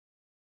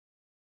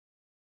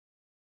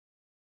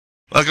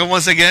Welcome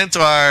once again to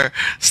our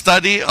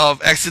study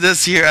of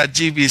Exodus here at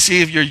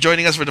GBC. If you're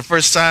joining us for the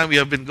first time, we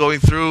have been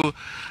going through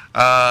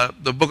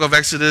the book of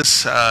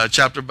Exodus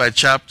chapter by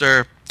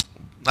chapter,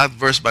 not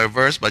verse by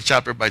verse, but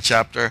chapter by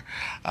chapter.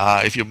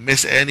 If you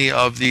miss any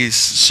of these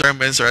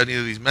sermons or any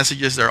of these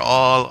messages, they're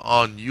all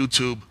on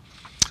YouTube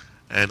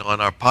and on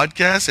our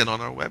podcast and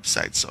on our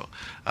website. So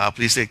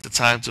please take the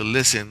time to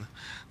listen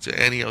to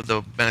any of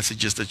the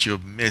messages that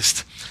you've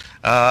missed.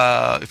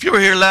 If you were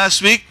here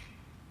last week,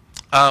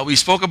 we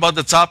spoke about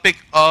the topic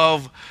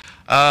of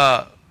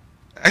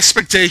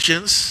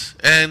expectations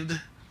and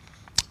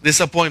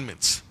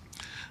disappointments.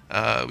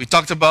 We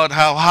talked about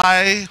how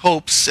high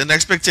hopes and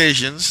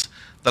expectations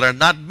that are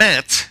not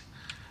met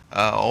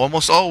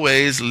almost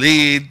always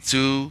lead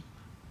to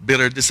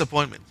bitter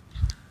disappointment.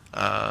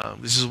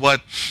 This is what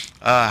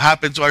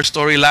happened to our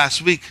story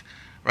last week.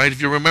 Right?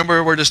 If you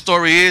remember where the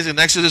story is in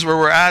Exodus, where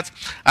we're at,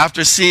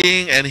 after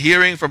seeing and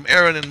hearing from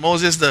Aaron and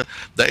Moses, the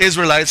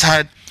Israelites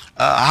had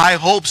high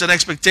hopes and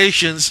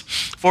expectations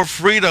for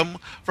freedom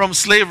from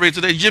slavery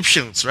to the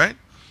Egyptians, right?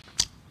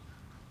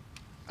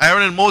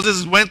 Aaron and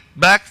Moses went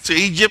back to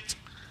Egypt,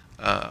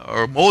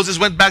 or Moses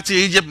went back to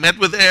Egypt, met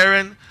with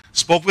Aaron,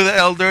 spoke with the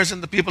elders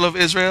and the people of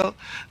Israel,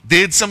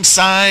 did some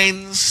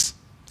signs,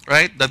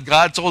 right, that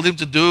God told him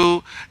to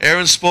do.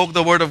 Aaron spoke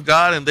the word of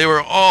God, and they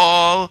were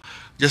all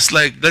just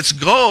like, let's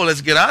go,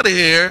 let's get out of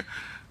here,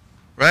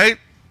 right?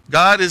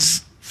 God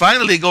is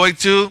finally going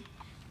to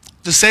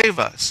save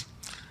us.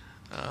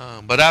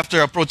 But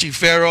after approaching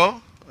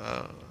Pharaoh,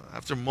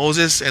 after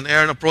Moses and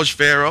Aaron approached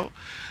Pharaoh,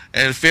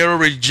 and Pharaoh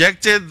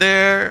rejected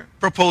their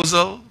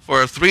proposal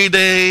for a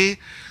 3-day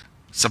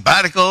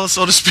sabbatical,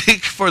 so to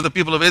speak, for the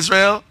people of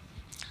Israel,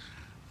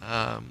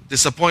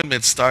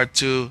 disappointments start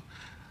to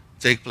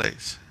take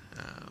place.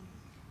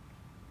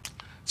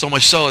 So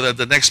much so that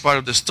the next part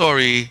of the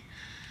story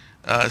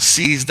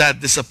sees that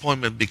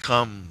disappointment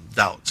become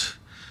doubt.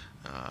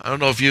 I don't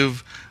know if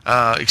you've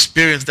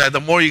experienced that. The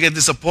more you get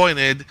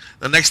disappointed,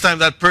 the next time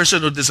that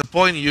person who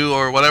disappointed you,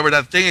 or whatever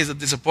that thing is that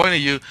disappointed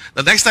you,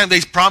 the next time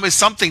they promise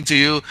something to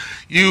you,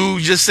 you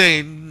just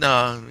say,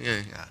 no,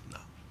 no.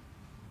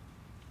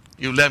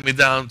 You let me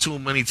down too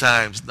many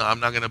times. No,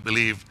 I'm not going to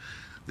believe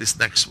this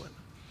next one.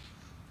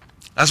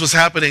 That's what's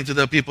happening to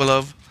the people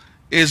of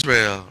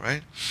Israel,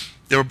 right?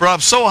 They were brought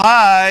up so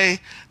high,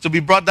 to be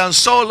brought down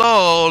so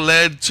low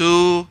led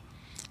to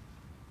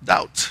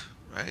doubt,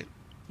 right?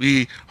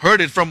 We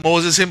heard it from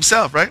Moses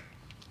himself, right?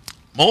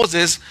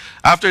 Moses,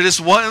 after this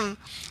one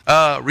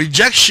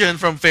rejection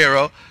from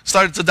Pharaoh,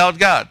 started to doubt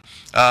God.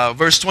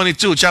 Verse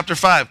 22, chapter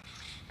 5.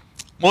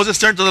 Moses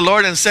turned to the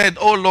Lord and said,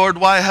 "Oh Lord,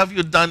 why have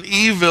you done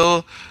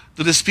evil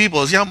to this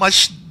people?" See how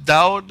much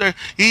doubt there?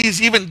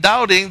 He's even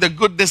doubting the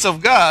goodness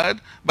of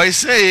God by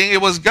saying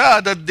it was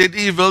God that did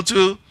evil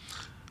to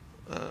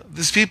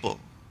these people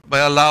by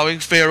allowing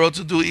Pharaoh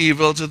to do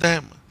evil to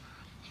them.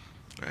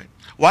 Right?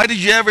 Why did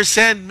you ever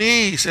send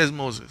me, says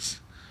Moses?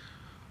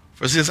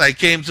 For since I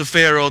came to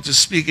Pharaoh to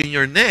speak in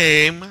your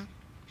name,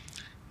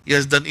 he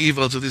has done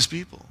evil to these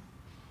people.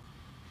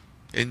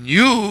 And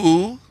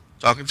you,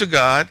 talking to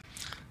God,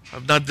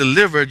 have not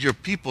delivered your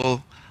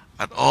people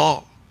at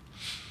all.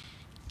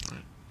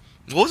 Right?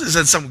 Moses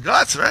had some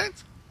guts, right?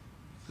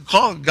 To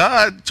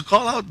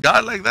call out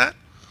God like that.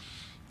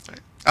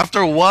 Right?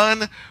 After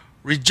one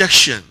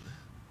rejection,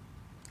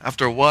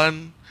 after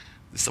one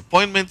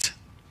disappointment,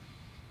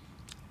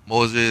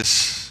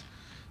 Moses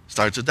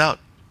started to doubt.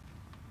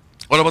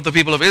 What about the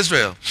people of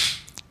Israel?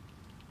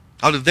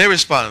 How did they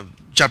respond?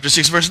 Chapter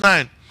 6, verse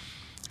 9.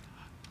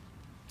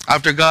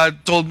 After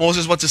God told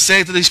Moses what to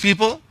say to these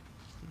people,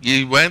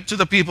 he went to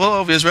the people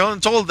of Israel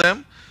and told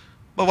them,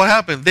 but what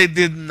happened? They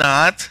did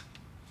not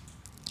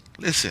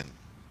listen.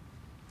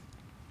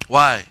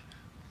 Why?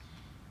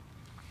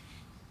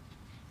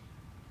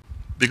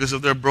 Because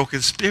of their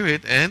broken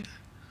spirit and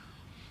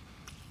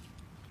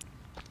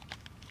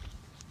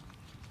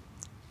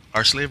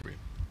our slavery.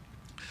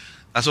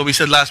 That's what we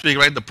said last week,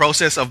 right? The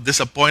process of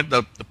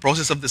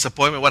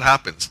disappointment, what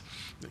happens?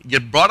 You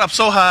get brought up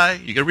so high,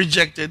 you get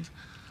rejected,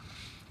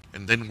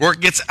 and then work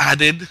gets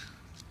added.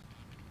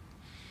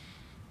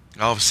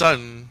 All of a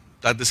sudden,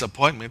 that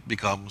disappointment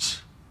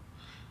becomes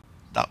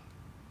doubt.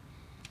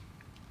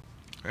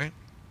 Right?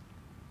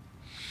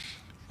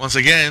 Once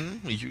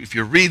again, if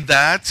you read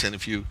that, and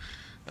if you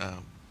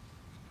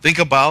think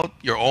about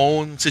your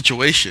own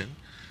situation,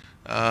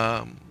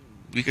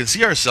 we can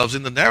see ourselves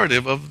in the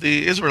narrative of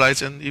the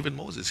Israelites and even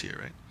Moses here,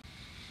 right?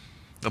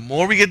 The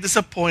more we get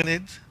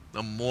disappointed,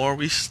 the more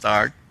we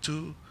start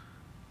to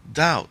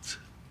doubt,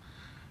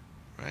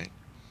 right?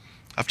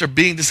 After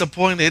being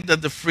disappointed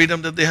that the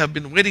freedom that they have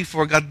been waiting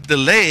for got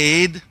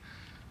delayed,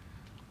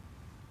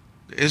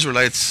 the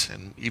Israelites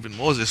and even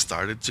Moses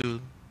started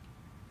to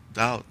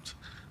doubt.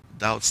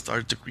 Doubt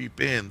started to creep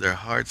in their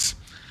hearts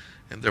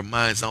and their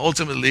minds. Now,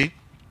 ultimately,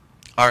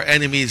 our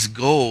enemy's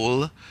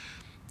goal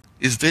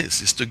is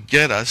to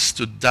get us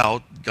to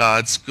doubt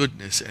God's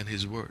goodness and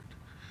his word.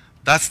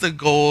 That's the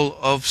goal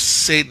of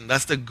Satan.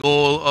 That's the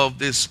goal of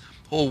this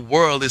whole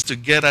world, is to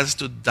get us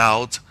to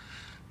doubt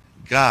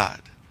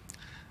God.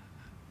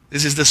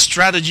 This is the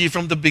strategy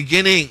from the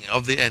beginning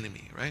of the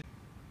enemy, right?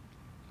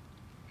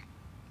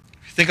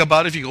 If you think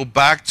about it, if you go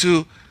back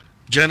to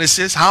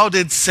Genesis, how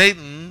did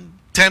Satan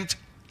tempt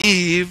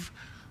Eve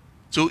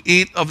to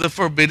eat of the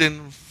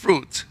forbidden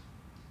fruit?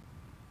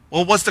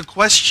 Well, what's the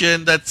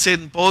question that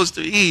Satan posed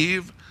to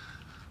Eve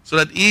so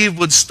that Eve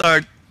would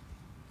start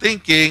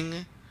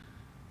thinking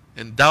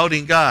and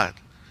doubting God?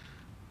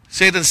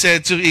 Satan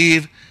said to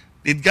Eve,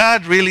 did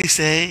God really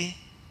say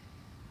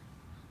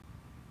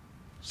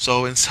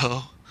so and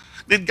so?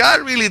 Did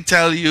God really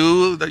tell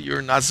you that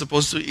you're not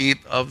supposed to eat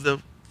of the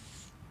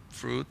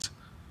fruit?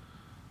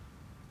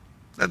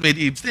 That made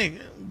Eve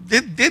think,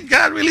 did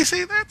God really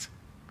say that?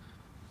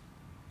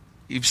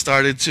 Eve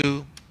started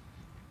to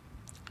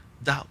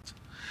doubt.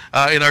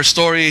 In our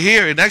story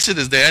here in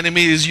Exodus, the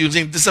enemy is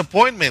using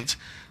disappointment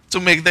to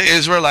make the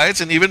Israelites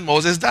and even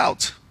Moses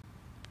doubt.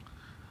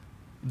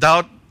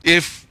 Doubt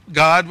if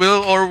God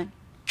will or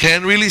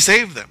can really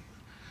save them.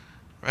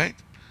 Right?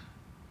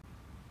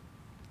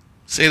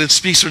 Satan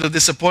speaks through the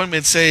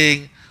disappointment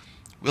saying,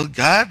 will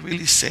God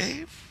really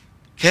save?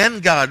 Can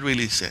God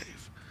really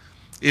save?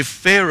 If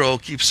Pharaoh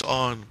keeps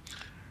on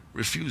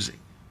refusing.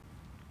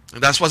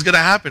 And that's what's going to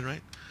happen,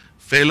 right?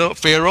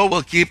 Pharaoh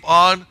will keep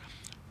on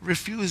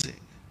refusing.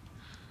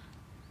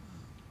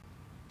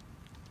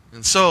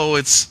 And so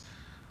it's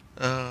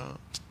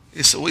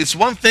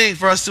one thing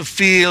for us to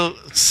feel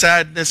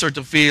sadness or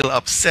to feel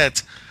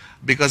upset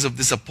because of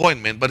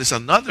disappointment, but it's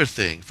another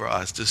thing for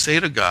us to say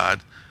to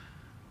God,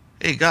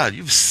 hey God,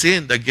 you've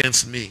sinned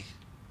against me.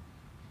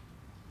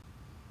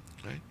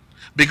 Right?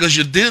 Because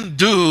you didn't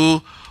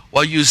do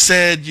what you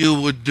said you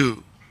would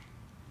do.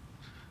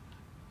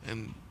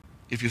 And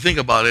if you think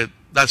about it,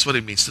 that's what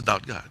it means to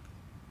doubt God.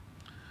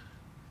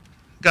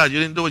 God, you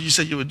didn't do what you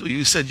said you would do.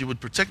 You said you would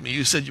protect me.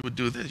 You said you would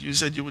do this. You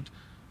said you would.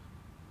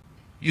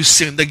 You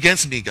sinned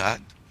against me,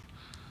 God.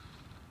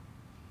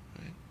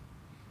 Right?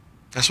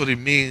 That's what it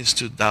means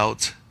to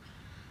doubt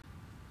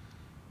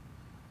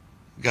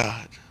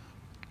God.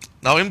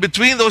 Now, in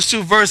between those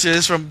two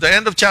verses, from the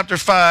end of chapter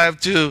 5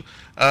 to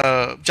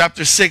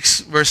chapter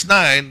 6, verse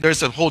 9,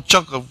 there's a whole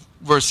chunk of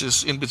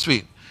verses in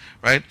between.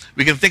 Right?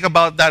 We can think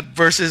about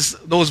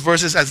those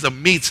verses as the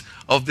meat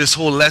of this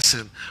whole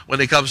lesson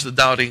when it comes to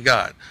doubting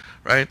God.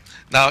 Right?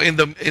 Now, in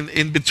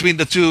between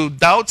the two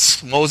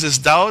doubts, Moses'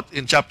 doubt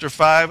in chapter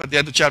 5, at the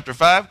end of chapter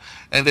 5,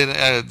 and then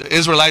the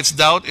Israelites'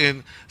 doubt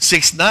in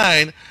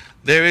 6:9,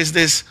 there is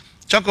this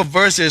chunk of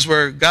verses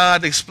where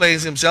God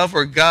explains himself,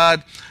 where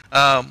God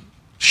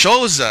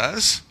shows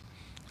us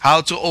how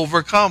to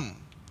overcome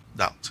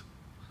doubt.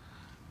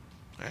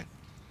 Right?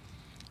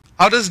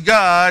 How does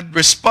God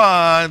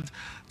respond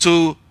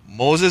to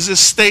Moses'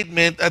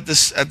 statement at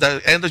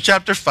the end of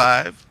chapter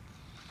 5?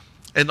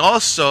 And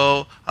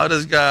also, how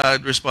does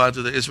God respond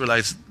to the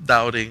Israelites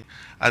doubting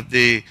at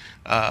the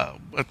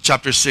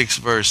chapter 6,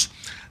 verse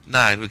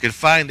 9? We can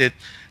find it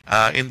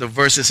in the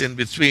verses in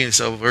between.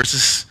 So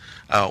verses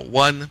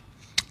 1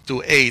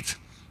 to 8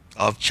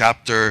 of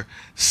chapter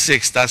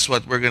 6. That's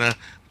what we're going to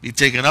be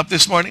taking up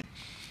this morning.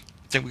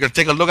 I think we're going to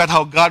take a look at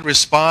how God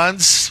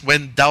responds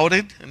when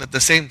doubted, and at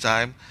the same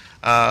time,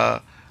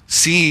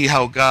 see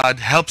how God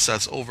helps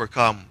us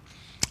overcome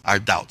our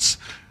doubts.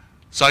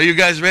 So are you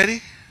guys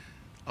ready?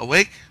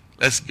 Awake?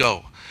 Let's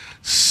go.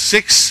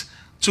 6,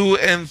 2,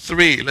 and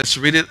 3. Let's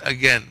read it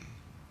again.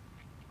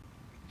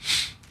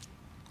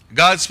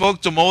 God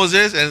spoke to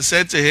Moses and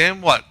said to him,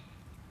 what?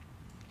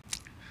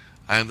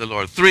 I am the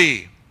Lord.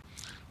 3.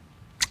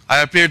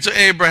 I appeared to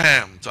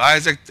Abraham, to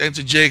Isaac, and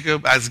to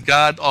Jacob as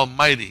God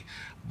Almighty.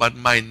 But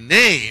my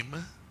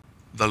name,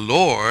 the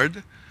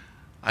Lord,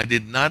 I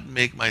did not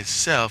make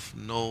myself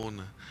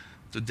known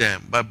to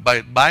them. But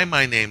by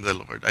my name, the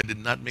Lord, I did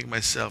not make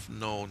myself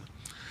known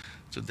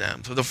to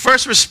them. So the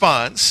first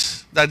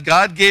response that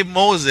God gave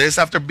Moses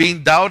after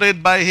being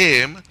doubted by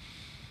him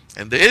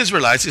and the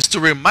Israelites is to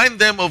remind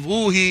them of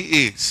who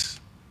he is.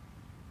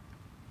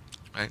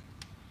 Right?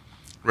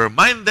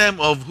 Remind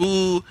them of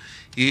who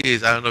he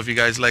is. I don't know if you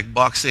guys like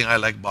boxing. I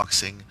like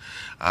boxing.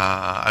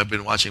 I've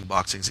been watching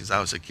boxing since I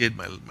was a kid.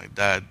 My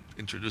dad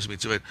introduced me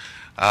to it.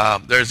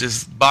 There's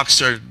this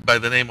boxer by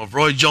the name of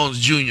Roy Jones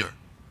Jr. You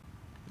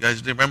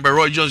guys remember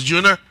Roy Jones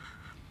Jr.?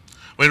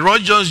 When Roy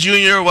Jones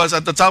Jr. was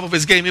at the top of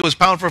his game, he was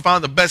pound for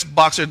pound the best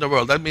boxer in the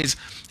world. That means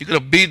he could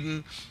have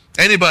beaten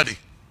anybody.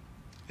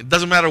 It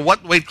doesn't matter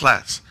what weight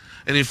class.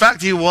 And in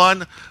fact, he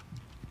won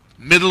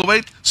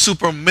middleweight,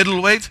 super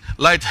middleweight,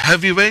 light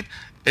heavyweight,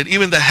 and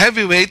even the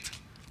heavyweight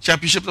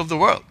championship of the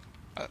world.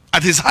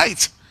 At his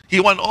height,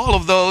 he won all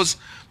of those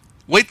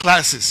weight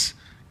classes.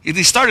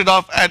 He started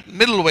off at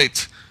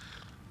middleweight,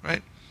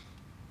 right?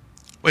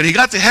 When he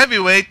got to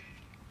heavyweight,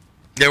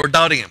 they were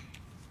doubting him.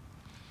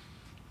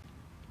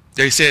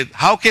 They said,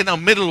 how can a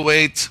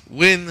middleweight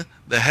win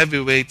the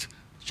heavyweight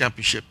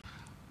championship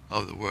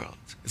of the world?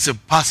 It's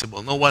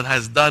impossible. No one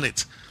has done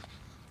it.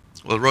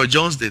 Well, Roy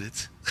Jones did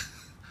it.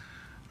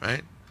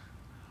 Right?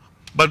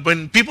 But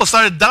when people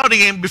started doubting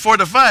him before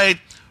the fight,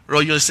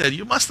 Roy Jones said,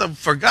 you must have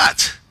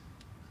forgot.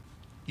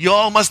 You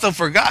all must have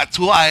forgot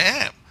who I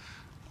am.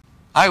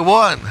 I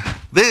won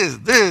This.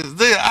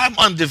 I'm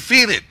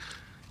undefeated.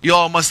 You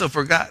all must have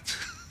forgot.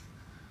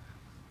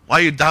 Why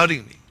are you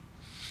doubting me?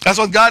 That's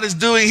what God is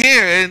doing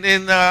here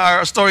in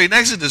our story in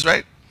Exodus,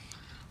 right?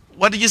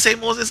 What did you say,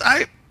 Moses?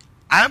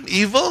 I'm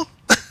evil?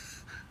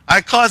 I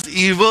caused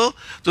evil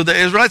to the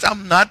Israelites.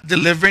 I'm not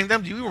delivering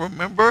them. Do you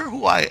remember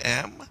who I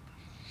am?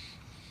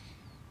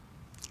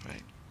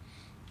 Right?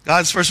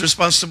 God's first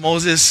response to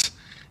Moses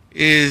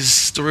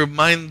is to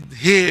remind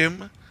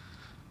him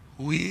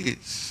who he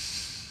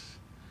is.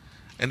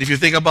 And if you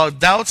think about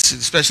doubts,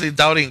 especially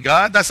doubting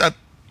God, that's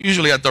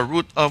usually at the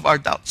root of our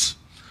doubts.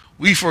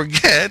 We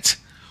forget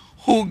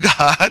who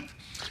God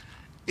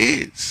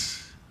is.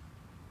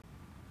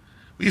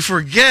 We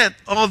forget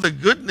all the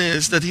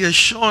goodness that he has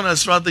shown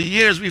us throughout the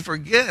years. We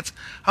forget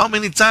how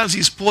many times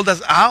he's pulled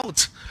us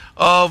out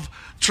of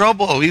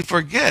trouble. We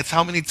forget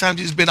how many times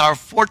he's been our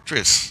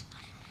fortress.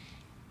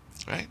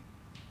 Right?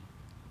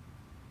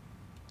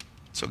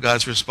 So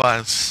God's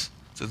response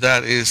to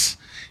that is,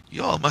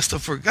 y'all must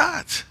have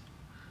forgot.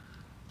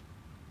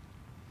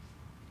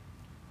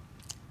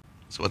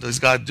 So what does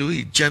God do?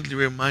 He gently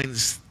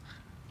reminds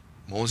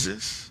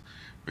Moses,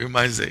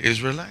 reminds the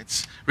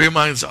Israelites,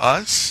 reminds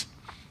us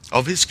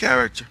of his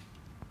character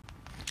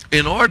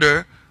in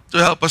order to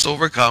help us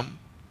overcome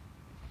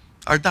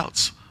our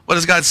doubts. What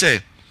does God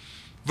say?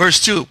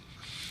 Verse 2,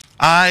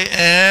 I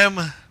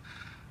am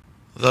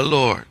the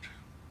Lord.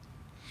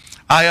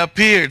 I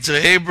appeared to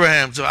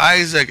Abraham, to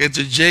Isaac, and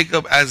to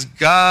Jacob as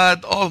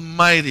God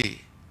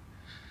Almighty.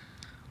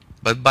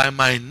 But by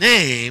my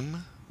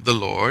name, the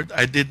Lord,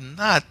 I did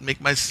not make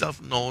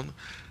myself known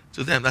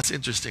to them. That's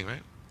interesting,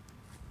 right?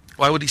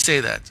 Why would he say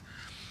that?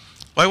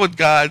 Why would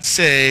God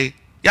say,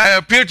 yeah, I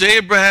appeared to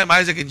Abraham,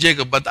 Isaac, and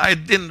Jacob, but I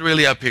didn't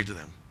really appear to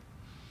them.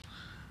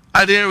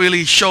 I didn't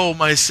really show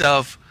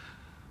myself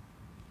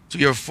to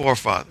your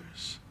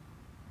forefathers.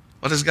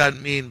 What does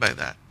God mean by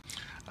that?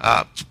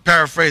 To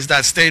paraphrase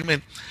that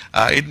statement,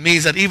 it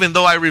means that even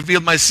though I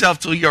revealed myself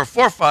to your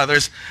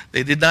forefathers,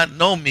 they did not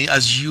know me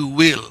as you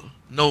will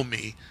know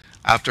me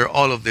after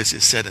all of this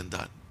is said and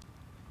done.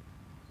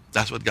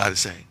 That's what God is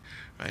saying,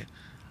 right?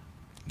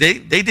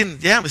 They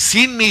haven't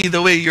seen me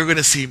the way you're going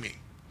to see me.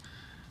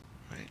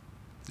 Right?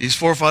 These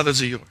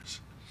forefathers are yours.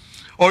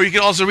 Or you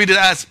can also read it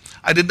as,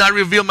 I did not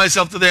reveal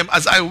myself to them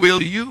as I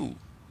will you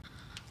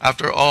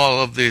after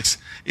all of this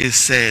is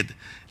said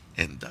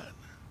and done.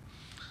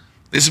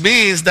 This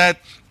means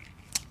that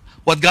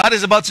what God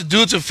is about to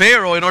do to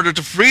Pharaoh in order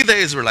to free the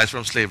Israelites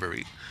from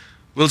slavery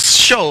will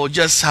show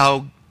just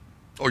how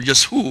or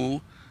just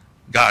who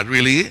God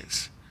really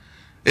is.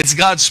 It's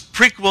God's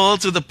prequel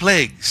to the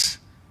plagues,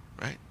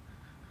 right?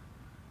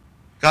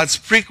 God's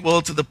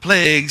prequel to the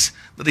plagues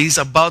that he's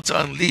about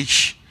to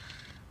unleash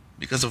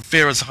because of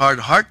Pharaoh's hard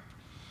heart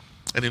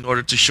and in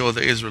order to show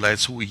the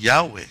Israelites who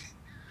Yahweh,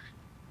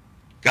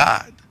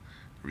 God,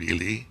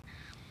 really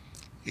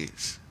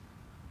is.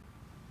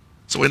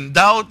 So when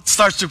doubt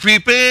starts to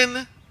creep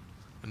in,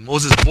 when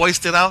Moses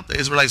voiced it out, the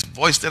Israelites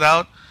voiced it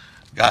out,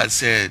 God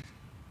said,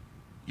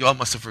 you all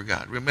must have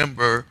forgot.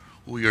 Remember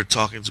who you're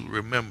talking to.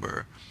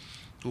 Remember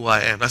who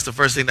I am. That's the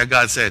first thing that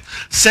God said.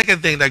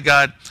 Second thing that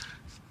God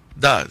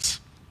does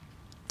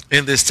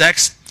in this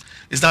text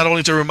is not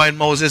only to remind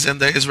Moses and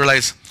the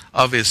Israelites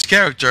of his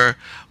character,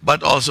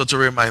 but also to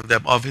remind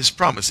them of his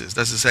promises.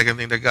 That's the second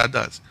thing that God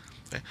does.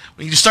 Okay?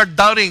 When you start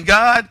doubting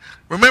God,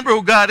 remember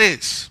who God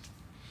is.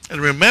 And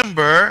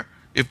remember,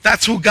 if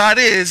that's who God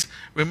is,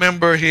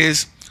 remember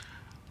his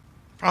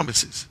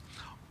promises.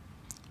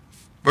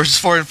 Verses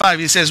 4 and 5,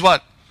 he says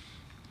what?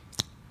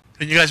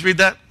 Can you guys read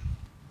that?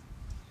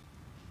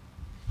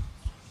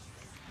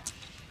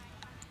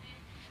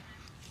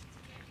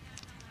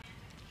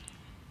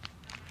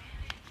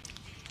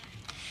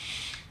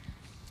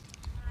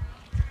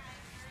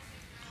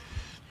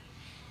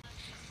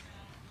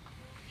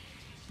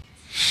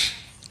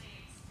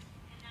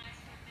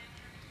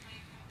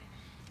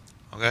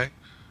 Okay?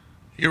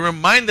 He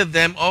reminded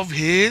them of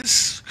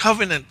his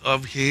covenant,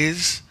 of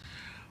his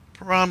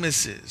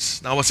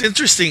promises. Now what's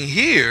interesting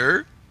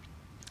here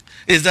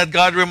is that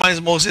God reminds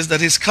Moses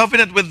that his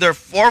covenant with their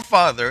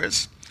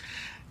forefathers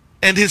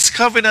and his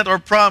covenant or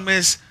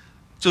promise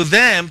to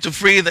them to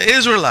free the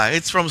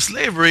Israelites from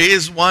slavery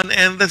is one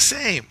and the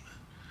same.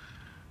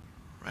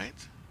 Right?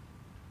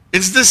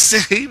 It's the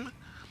same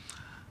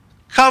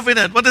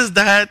covenant. What does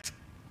that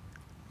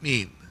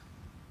mean?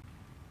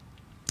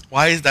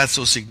 Why is that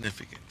so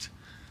significant?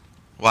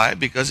 Why?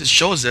 Because it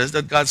shows us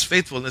that God's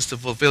faithfulness to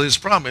fulfill his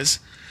promise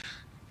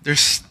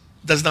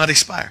does not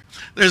expire.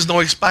 There's no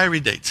expiry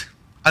date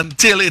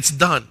until it's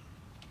done.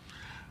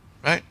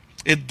 Right?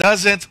 It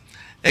doesn't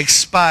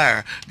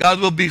expire. God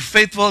will be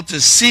faithful to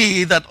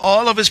see that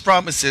all of his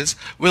promises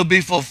will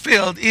be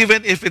fulfilled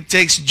even if it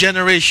takes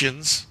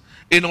generations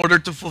in order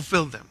to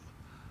fulfill them.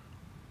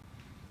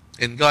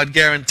 And God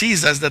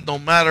guarantees us that no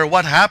matter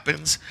what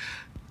happens,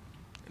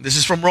 this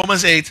is from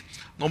Romans 8,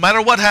 no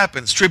matter what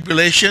happens,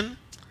 tribulation,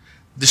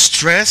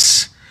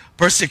 distress,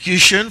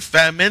 persecution,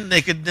 famine,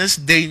 nakedness,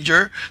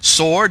 danger,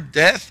 sword,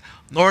 death,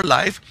 nor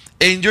life,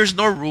 angels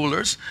nor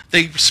rulers,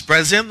 things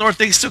present nor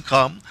things to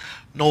come,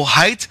 No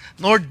height,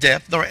 nor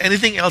depth, nor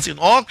anything else in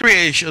all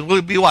creation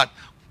will be what?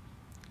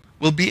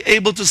 Will be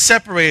able to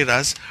separate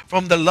us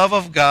from the love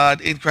of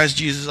God in Christ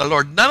Jesus our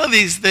Lord. None of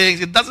these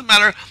things, it doesn't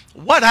matter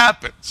what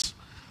happens.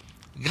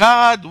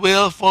 God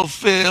will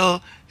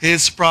fulfill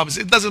His promise.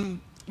 It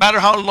doesn't matter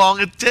how long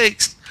it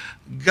takes.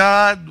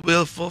 God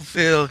will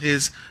fulfill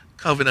His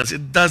covenants.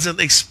 It doesn't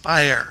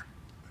expire.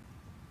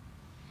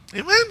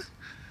 Amen?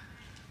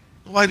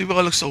 Why do we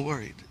all look so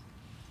worried?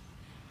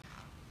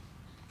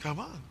 Come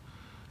on.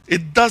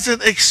 It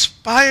doesn't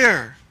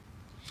expire.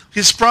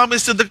 His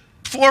promise to the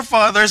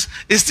forefathers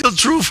is still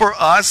true for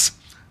us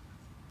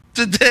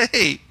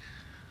today.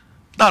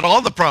 Not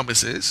all the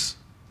promises,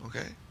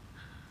 okay?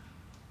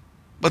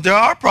 But there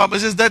are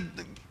promises that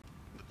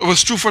it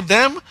was true for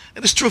them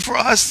and it's true for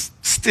us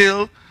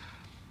still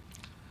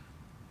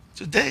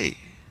today.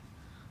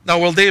 Now,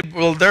 will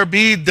there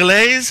be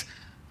delays?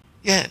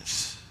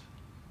 Yes.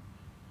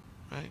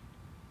 Right?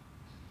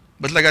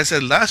 But like I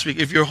said last week,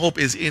 if your hope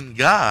is in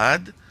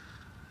God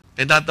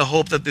and not the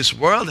hope that this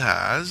world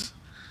has,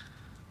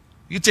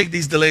 you take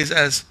these delays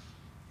as,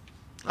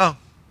 oh,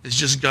 it's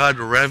just God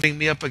revving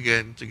me up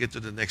again to get to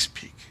the next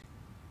peak.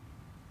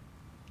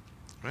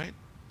 Right?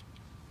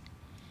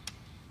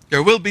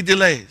 There will be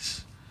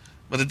delays,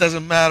 but it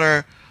doesn't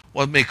matter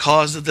what may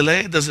cause the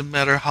delay. It doesn't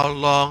matter how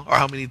long or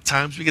how many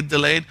times we get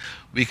delayed.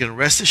 We can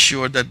rest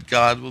assured that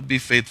God will be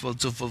faithful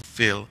to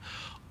fulfill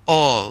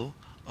all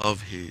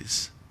of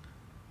His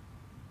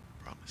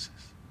promises.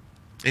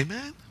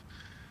 Amen?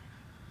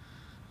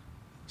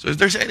 So if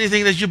there's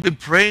anything that you've been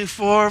praying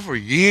for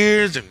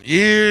years and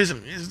years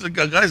and years,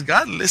 guys,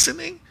 God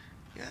listening?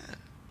 Yeah.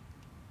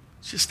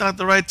 It's just not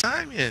the right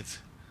time yet.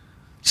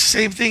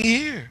 Same thing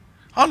here.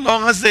 How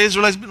long has the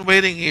Israelites been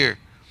waiting here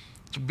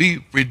to be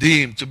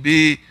redeemed, to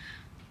be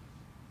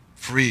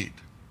freed?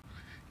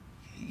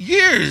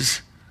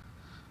 Years.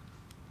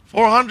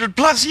 400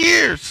 plus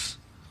years.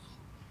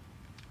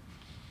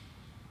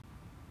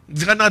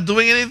 Is God not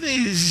doing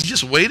anything? Is He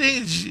just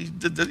waiting?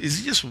 Is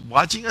He just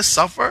watching us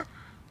suffer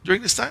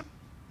during this time?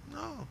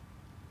 No.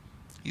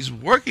 He's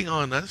working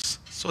on us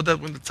so that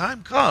when the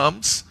time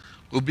comes,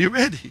 we'll be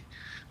ready.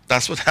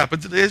 That's what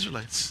happened to the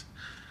Israelites.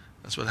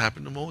 That's what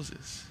happened to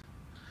Moses.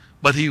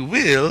 But He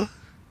will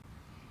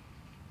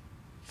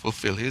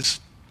fulfill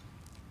His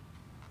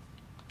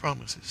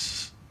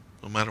promises,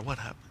 no matter what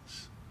happens.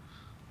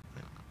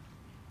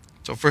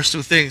 So first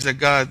two things that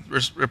God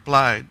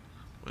replied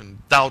when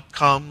doubt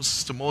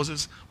comes to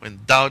Moses, when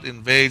doubt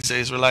invades the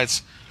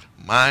Israelites'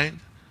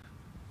 mind,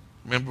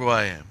 remember who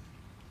I am.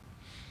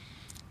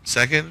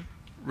 Second,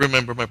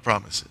 remember my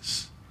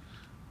promises.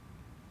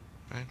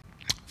 Right?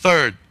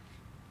 Third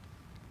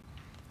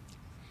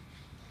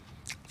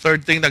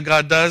thing that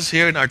God does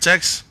here in our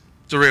text,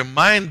 to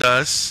remind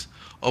us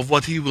of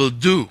what He will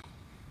do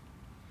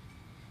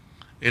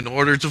in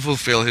order to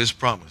fulfill His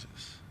promises.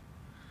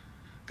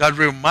 God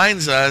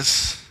reminds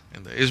us,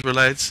 and the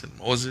Israelites and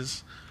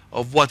Moses,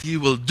 of what He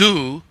will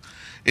do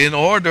in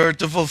order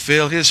to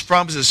fulfill His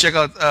promises. Check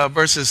out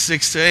verses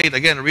 6 to 8.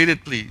 Again, read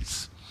it,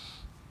 please.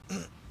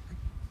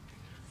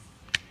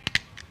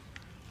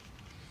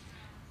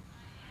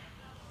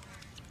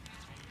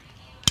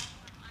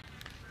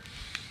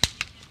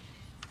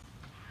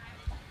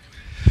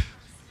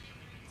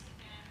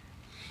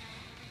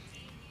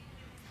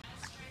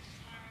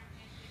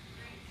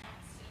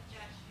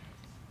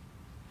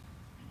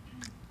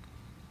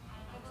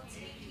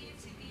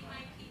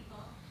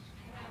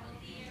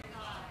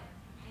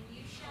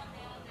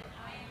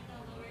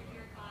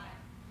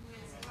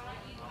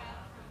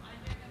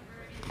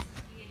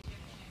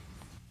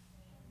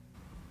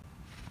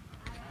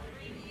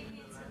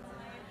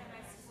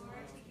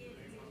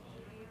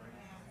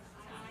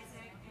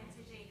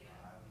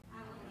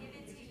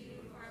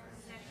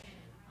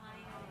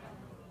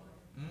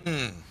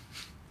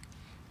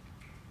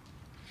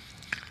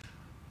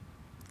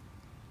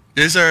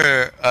 These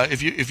are,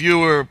 if you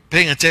were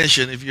paying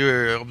attention, if you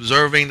were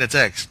observing the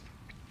text,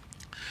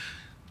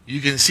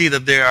 you can see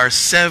that there are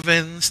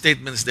 7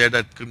 statements there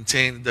that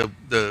contain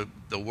the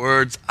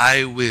words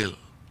 "I will."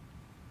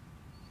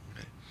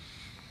 Okay.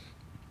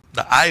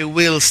 The "I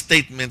will"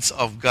 statements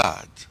of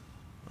God,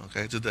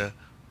 okay, to the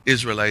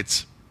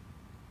Israelites.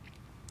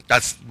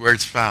 That's where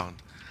it's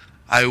found.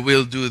 I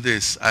will do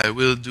this. I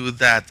will do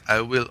that. I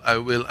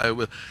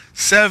will.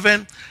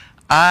 7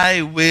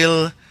 "I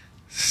will"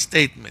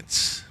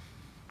 statements.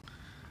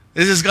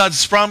 This is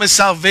God's promised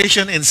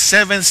salvation in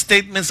 7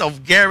 statements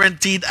of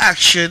guaranteed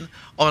action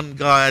on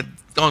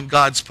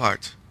God's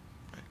part.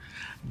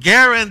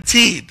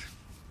 Guaranteed.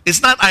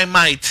 It's not "I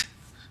might."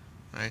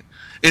 Right?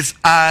 It's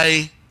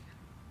 "I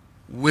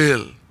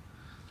will."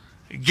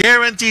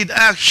 Guaranteed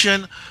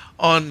action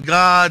on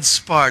God's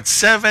part.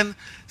 7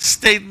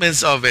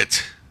 statements of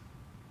it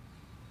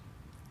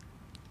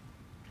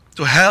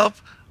to help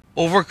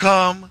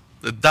overcome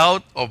the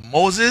doubt of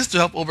Moses, to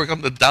help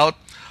overcome the doubt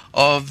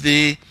of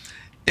the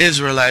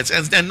Israelites.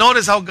 And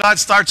notice how God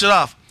starts it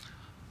off.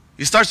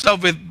 He starts it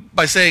off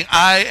by saying,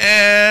 "I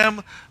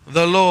am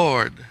the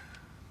Lord."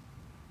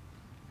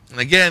 And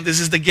again, this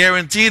is the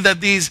guarantee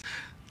that these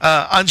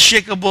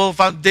unshakable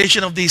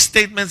foundation of these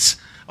statements,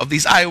 of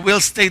these I will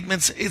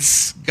statements,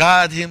 it's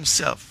God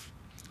himself.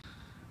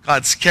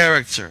 God's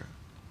character.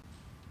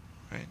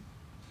 Right?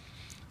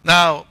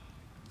 Now,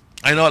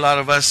 I know a lot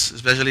of us,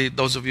 especially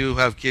those of you who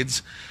have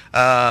kids,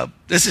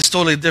 this is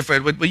totally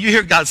different. When you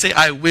hear God say,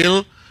 I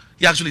will,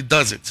 he actually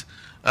does it.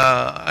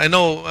 I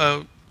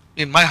know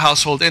in my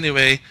household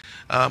anyway,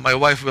 my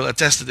wife will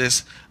attest to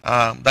this,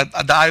 that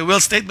the I will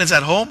statements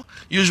at home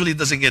usually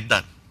doesn't get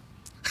done.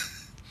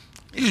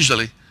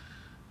 Usually.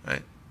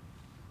 Right?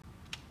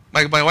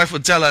 My wife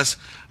would tell us,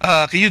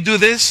 can you do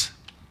this?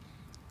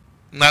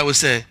 And I would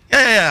say,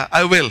 yeah,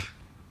 I will.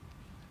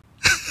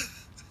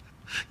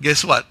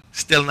 Guess what?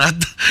 Still not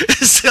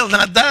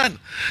done.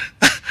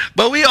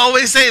 But we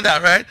always say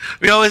that, right?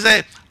 We always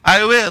say,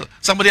 I will.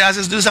 Somebody asks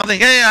us to do something,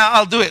 yeah,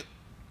 I'll do it.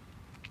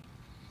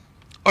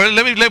 Or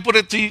let me put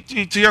it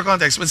to your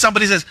context. When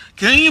somebody says,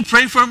 can you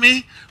pray for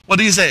me? What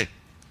do you say?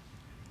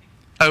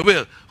 I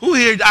will. Who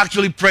here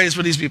actually prays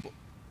for these people?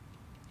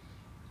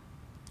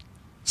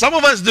 Some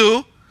of us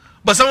do,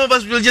 but some of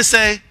us will just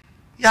say,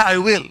 yeah, I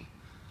will.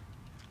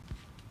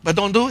 But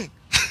don't do it.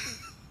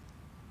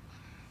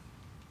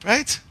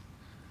 Right?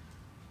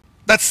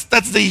 That's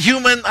the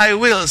human I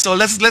will. So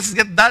let's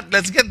get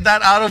that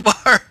out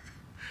of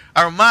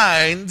our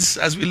minds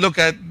as we look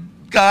at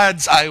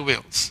God's I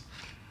wills.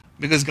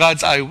 Because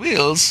God's I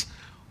wills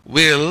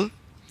will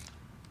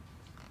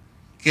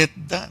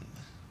get done.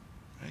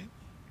 Right?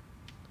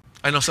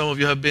 I know some of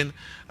you have been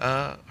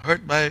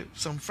hurt by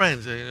some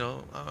friends. You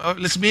know,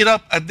 let's meet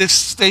up at this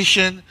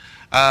station.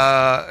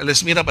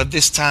 Let's meet up at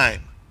this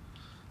time.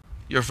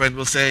 Your friend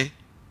will say,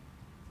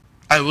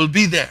 I will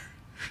be there.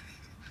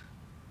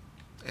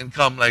 And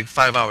come like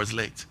 5 hours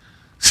late,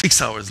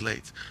 6 hours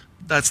late.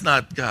 That's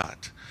not God.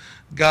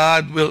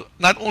 God will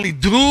not only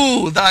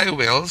do thy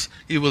wills,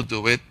 he will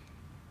do it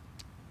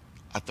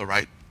at the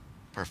right,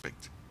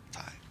 perfect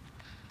time.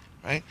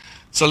 Right?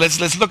 So let's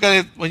look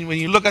at it. When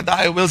you look at the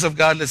I wills of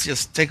God, let's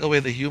just take away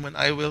the human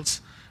I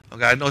wills.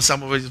 Okay, I know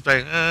some of us are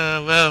saying,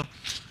 well,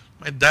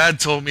 my dad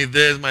told me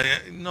this.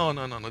 No.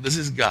 This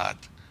is God.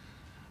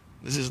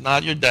 This is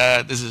not your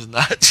dad. This is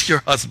not your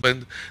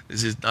husband.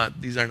 These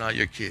are not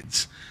your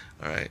kids.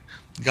 All right.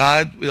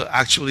 God will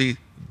actually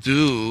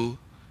do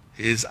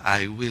his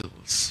I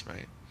wills,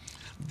 right?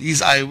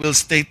 These I will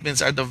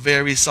statements are the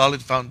very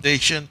solid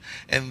foundation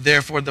and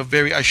therefore the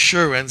very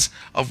assurance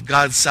of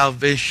God's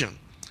salvation.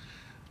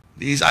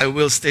 These I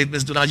will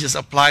statements do not just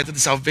apply to the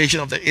salvation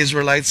of the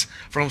Israelites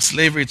from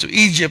slavery to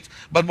Egypt,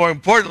 but more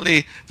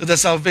importantly, to the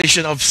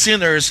salvation of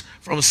sinners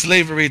from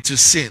slavery to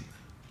sin.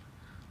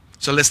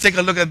 So let's take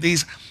a look at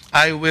these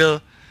I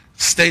will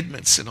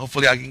statements, and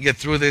hopefully I can get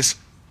through this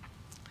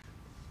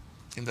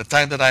in the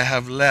time that I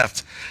have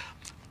left.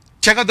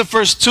 Check out the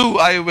first two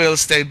I will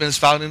statements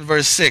found in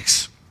verse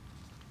 6.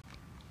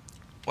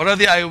 What are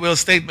the I will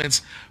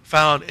statements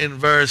found in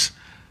verse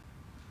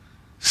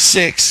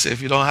 6?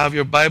 If you don't have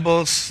your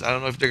Bibles, I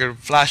don't know if they're going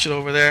to flash it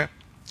over there.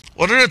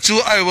 What are the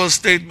two I will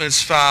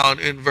statements found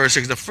in verse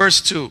 6? The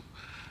first two.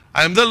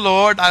 I am the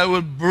Lord, I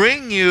will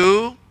bring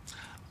you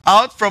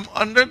out from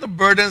under the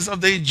burdens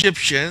of the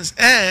Egyptians,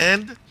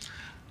 and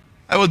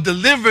I will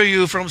deliver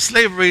you from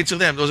slavery to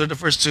them. Those are the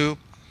first two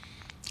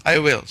I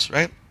wills,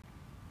 right?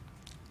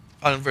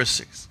 Found in verse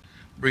 6.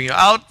 Bring you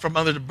out from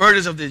under the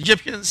burdens of the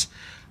Egyptians,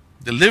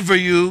 deliver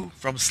you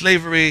from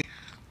slavery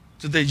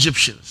to the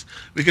Egyptians.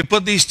 We can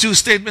put these two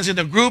statements in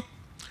a group,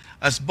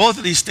 as both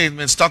of these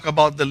statements talk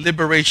about the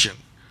liberation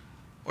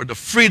or the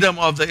freedom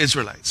of the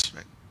Israelites.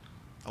 Right?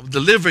 I will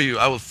deliver you,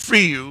 I will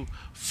free you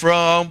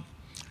from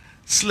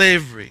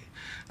slavery.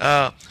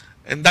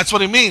 And that's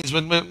what it means.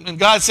 When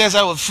God says,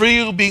 I will free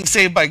you, being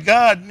saved by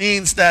God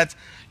means that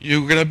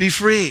you're going to be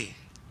free.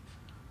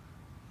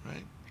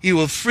 Right? He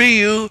will free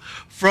you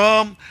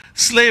from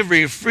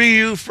slavery, free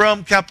you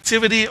from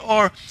captivity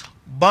or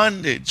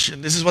bondage.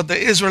 And this is what the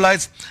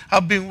Israelites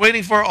have been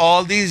waiting for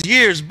all these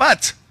years.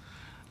 But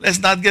let's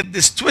not get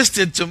this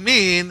twisted to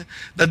mean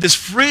that this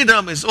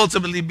freedom is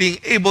ultimately being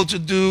able to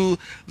do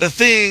the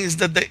things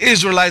that the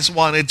Israelites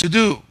wanted to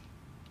do.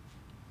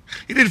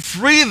 He did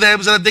free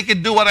them so that they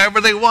could do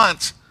whatever they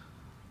want.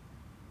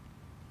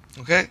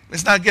 Okay?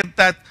 Let's not get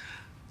that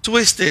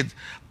twisted.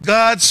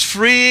 God's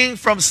freeing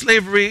from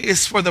slavery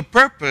is for the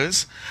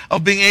purpose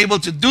of being able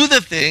to do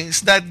the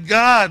things that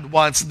God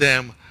wants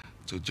them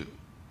to do.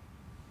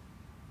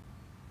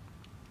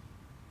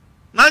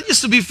 Not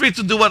just to be free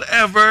to do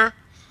whatever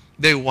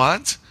they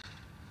want.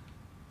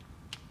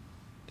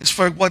 It's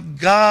for what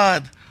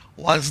God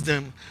wants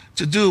them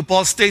to do.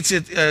 Paul states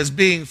it as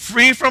being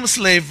free from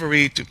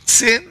slavery to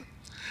sin,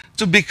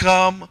 to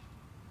become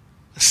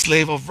a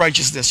slave of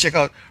righteousness. Check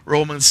out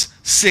Romans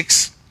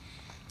 6,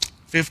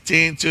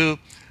 15 to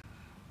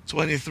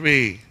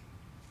 23.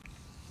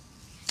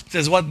 It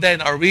says, what then?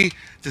 Are we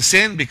to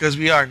sin because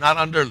we are not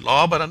under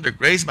law but under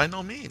grace? By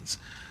no means.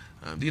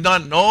 Do you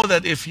not know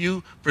that if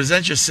you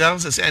present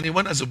yourselves as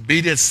anyone as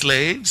obedient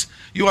slaves,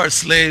 you are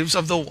slaves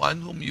of the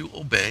one whom you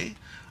obey,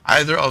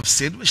 either of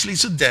sin which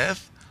leads to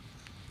death,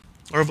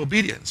 or of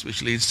obedience,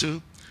 which leads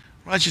to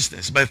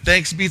righteousness. But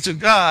thanks be to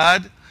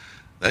God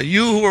that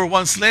you who were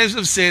once slaves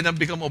of sin have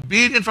become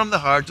obedient from the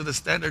heart to the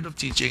standard of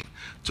teaching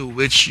to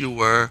which you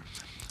were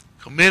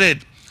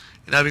committed.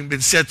 And having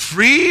been set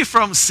free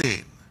from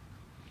sin,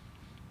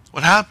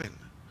 what happened?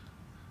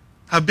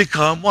 Have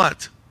become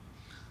what?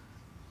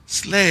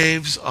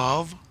 Slaves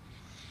of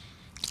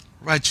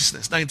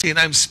righteousness. 19,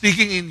 I'm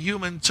speaking in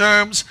human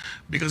terms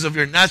because of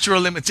your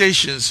natural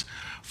limitations.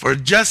 For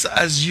just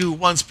as you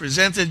once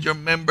presented your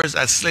members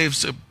as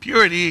slaves to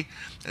purity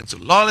and to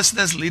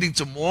lawlessness, leading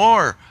to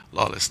more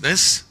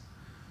lawlessness,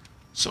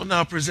 so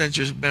now present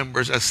your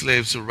members as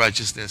slaves to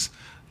righteousness,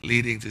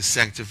 leading to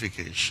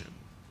sanctification.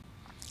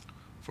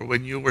 For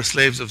when you were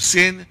slaves of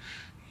sin,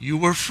 you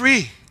were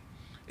free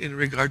in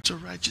regard to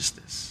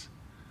righteousness.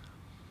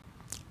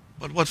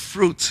 But what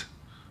fruit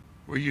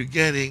were you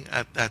getting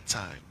at that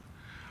time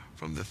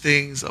from the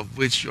things of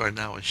which you are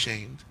now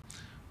ashamed?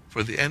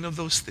 For the end of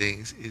those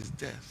things is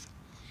death.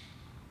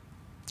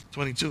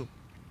 22.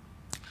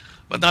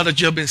 But now that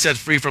you have been set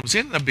free from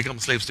sin and have become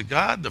slaves to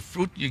God, the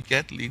fruit you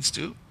get leads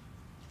to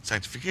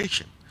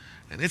sanctification,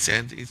 and its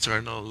end,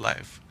 eternal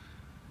life.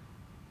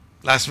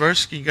 Last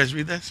verse, can you guys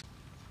read this?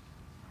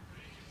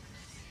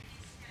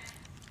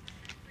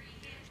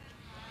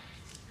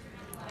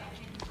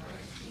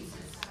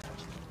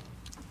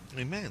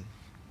 Amen.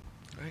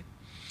 Right?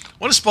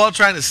 What is Paul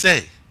trying to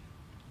say?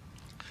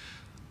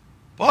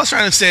 Paul's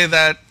trying to say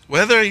that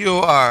whether you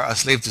are a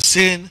slave to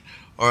sin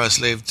or a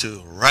slave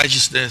to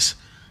righteousness,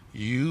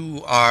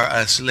 you are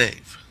a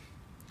slave.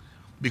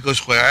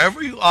 Because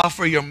wherever you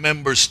offer your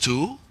members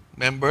to,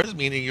 members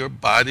meaning your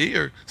body,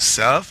 your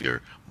self,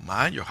 your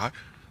mind, your heart,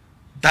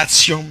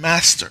 that's your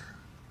master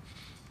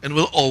and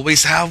will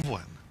always have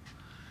one.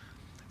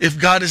 If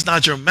God is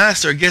not your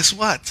master, guess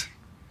what?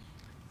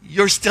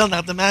 You're still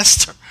not the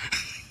master.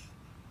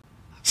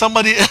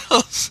 Somebody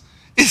else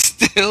is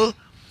still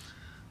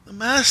the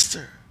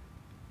master.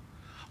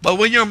 But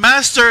when your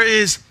master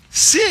is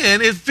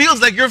sin, it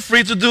feels like you're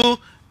free to do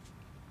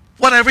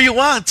whatever you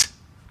want.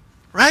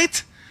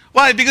 Right?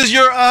 Why? Because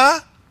you're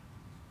a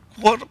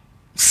what,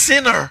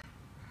 sinner.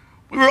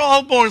 We were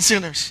all born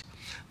sinners.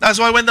 That's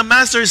why when the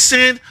master is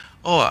sin,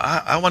 oh,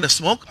 I want to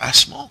smoke. I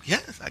smoke.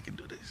 Yes, I can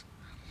do this.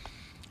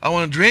 I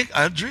want to drink.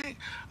 I drink.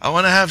 I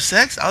want to have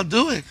sex. I'll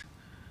do it.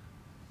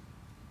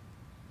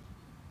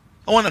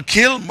 I want to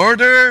kill,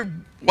 murder,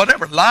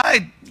 whatever,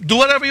 lie, do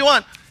whatever you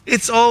want.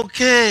 It's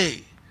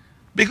okay.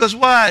 Because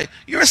why?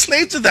 You're a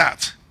slave to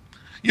that.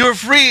 You're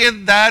free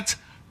in that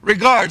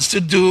regards to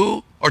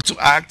do or to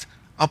act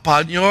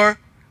upon your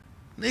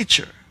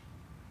nature.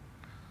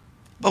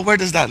 But where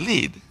does that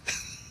lead?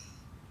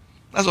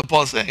 That's what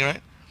Paul's saying,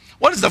 right?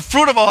 What is the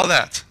fruit of all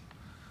that?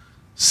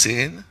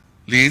 Sin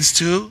leads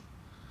to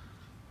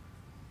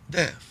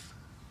death.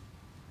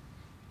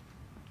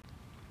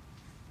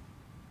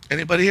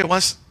 Anybody here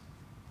wants to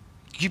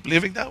keep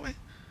living that way?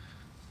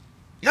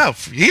 Yeah,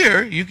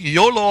 here, you can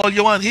YOLO all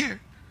you want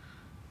here.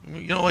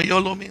 You know what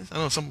YOLO means? I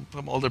know some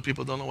older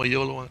people don't know what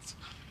YOLO means.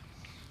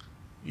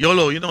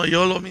 YOLO, you know what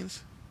YOLO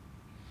means?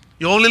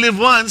 You only live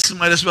once, you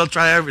might as well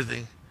try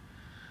everything.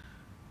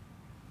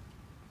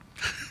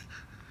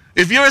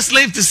 If you're a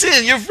slave to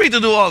sin, you're free to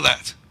do all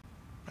that.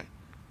 Right?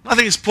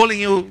 Nothing is pulling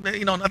you,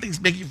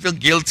 nothing's making you feel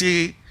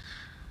guilty.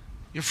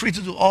 You're free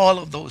to do all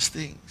of those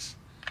things.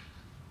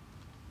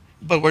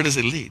 But where does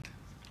it lead?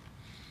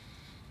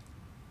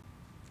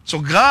 So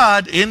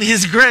God, in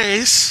His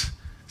grace,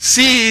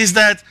 sees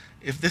that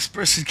if this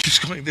person keeps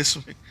going this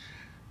way,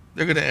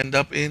 they're going to end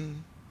up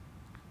in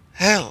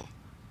hell.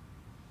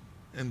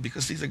 And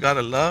because He's a God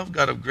of love,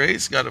 God of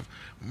grace, God of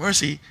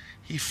mercy,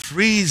 He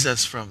frees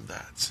us from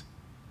that.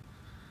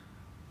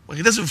 Well,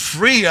 He doesn't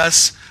free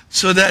us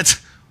so that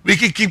we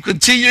can keep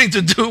continuing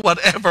to do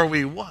whatever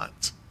we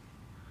want.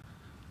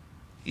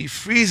 He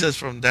frees us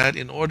from that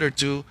in order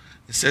to,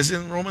 it says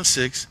in Romans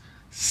 6,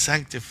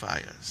 sanctify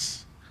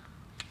us.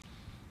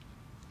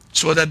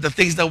 So that the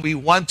things that we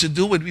want to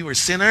do when we were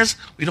sinners,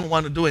 we don't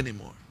want to do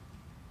anymore.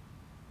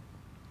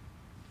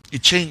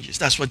 It changes.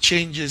 That's what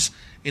changes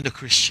in a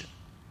Christian.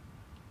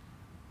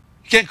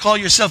 You can't call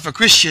yourself a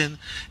Christian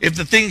if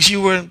the things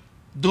you were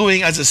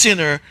doing as a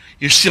sinner,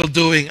 you're still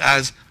doing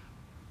as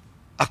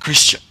a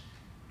Christian.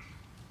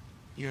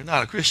 You're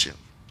not a Christian.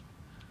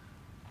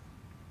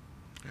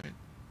 Right?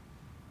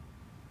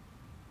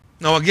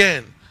 Now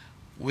again,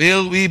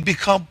 will we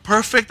become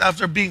perfect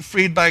after being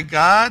freed by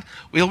God?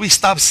 Will we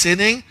stop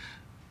sinning?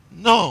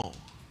 No.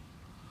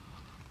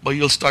 But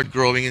you'll start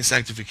growing in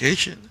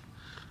sanctification.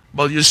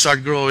 But you'll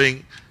start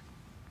growing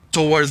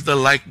towards the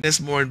likeness,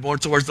 more and more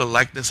towards the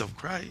likeness of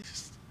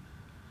Christ.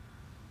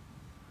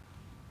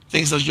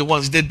 Things that you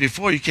once did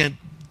before, you can't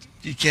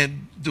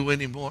do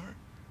anymore.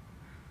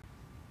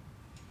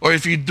 Or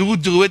if you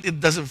do it, it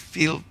doesn't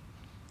feel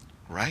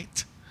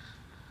right.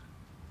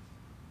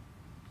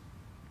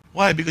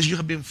 Why? Because you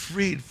have been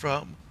freed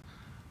from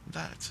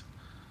that.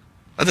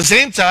 At the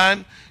same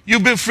time,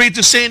 you've been free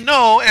to say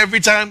no every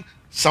time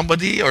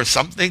somebody or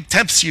something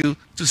tempts you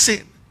to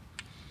sin.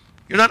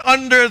 You're not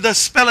under the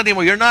spell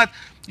anymore. You're not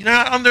You're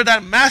not under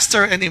that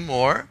master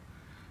anymore.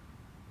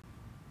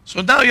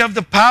 So now you have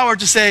the power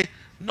to say,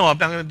 no, I'm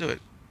not going to do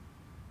it.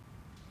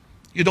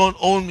 You don't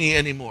own me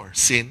anymore,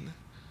 sin.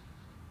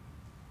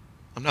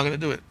 I'm not going to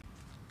do it.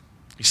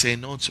 You say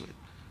no to it.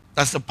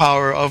 That's the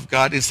power of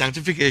God in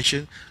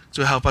sanctification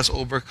to help us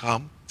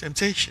overcome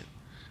temptation.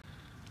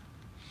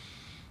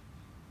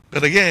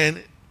 But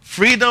again,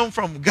 freedom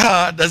from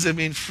God doesn't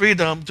mean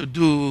freedom to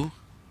do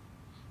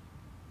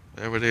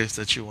whatever it is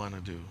that you want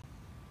to do.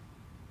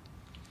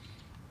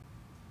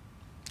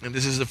 And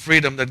this is the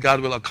freedom that God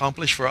will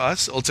accomplish for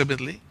us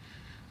ultimately.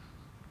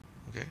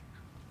 Okay?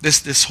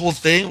 This whole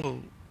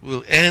thing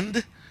will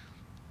end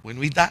when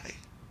we die.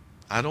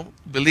 I don't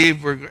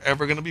believe we're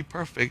ever going to be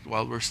perfect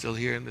while we're still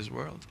here in this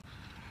world.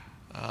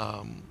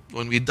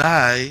 When we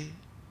die,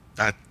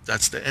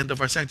 that's the end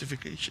of our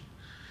sanctification.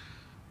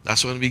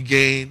 That's when we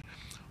gain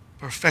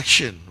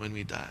perfection when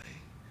we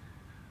die,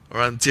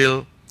 or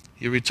until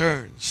He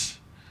returns.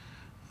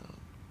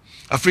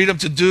 A freedom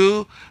to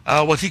do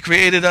what He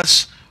created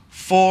us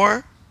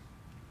for.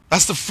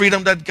 That's the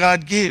freedom that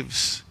God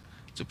gives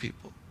to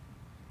people.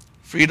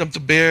 Freedom to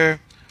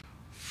bear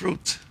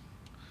fruit.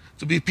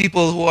 To be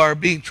people who are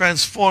being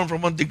transformed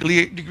from one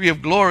degree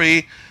of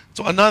glory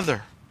to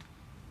another.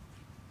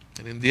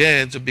 And in the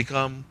end, to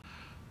become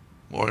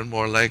more and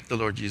more like the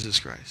Lord Jesus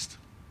Christ.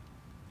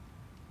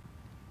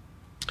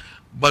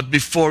 But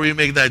before we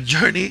make that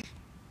journey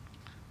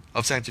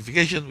of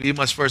sanctification, we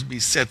must first be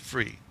set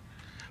free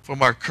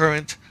from our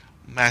current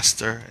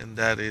master, and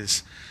that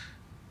is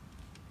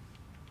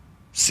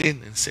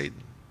sin and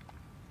Satan.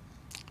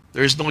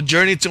 There is no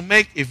journey to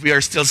make if we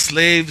are still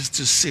slaves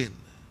to sin.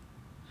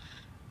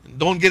 And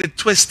don't get it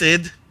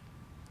twisted,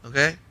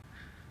 okay?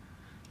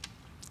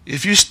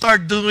 If you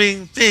start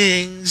doing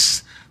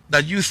things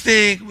that you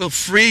think will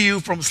free you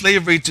from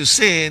slavery to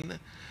sin,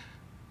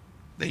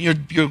 then you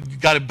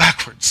got it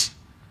backwards.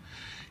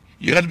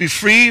 You got to be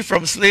free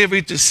from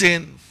slavery to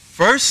sin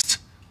first,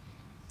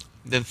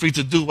 then free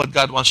to do what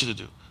God wants you to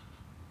do.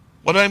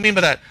 What do I mean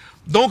by that?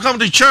 Don't come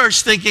to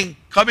church thinking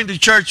coming to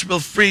church will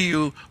free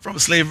you from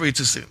slavery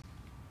to sin.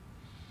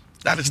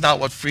 That is not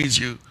what frees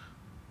you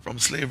from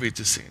slavery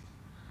to sin.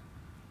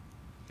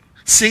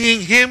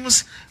 Singing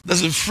hymns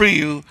doesn't free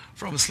you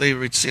from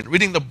slavery to sin.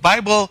 Reading the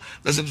Bible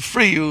doesn't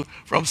free you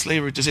from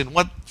slavery to sin.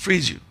 What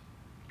frees you?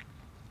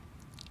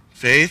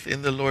 Faith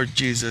in the Lord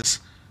Jesus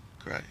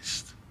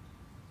Christ.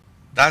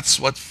 That's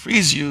what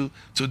frees you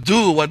to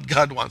do what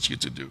God wants you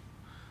to do.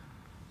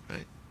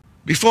 Right?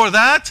 Before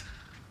that,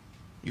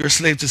 you're a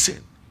slave to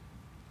sin.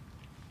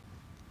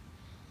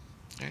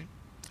 Okay?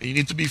 And you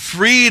need to be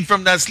freed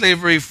from that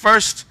slavery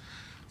first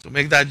to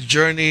make that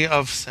journey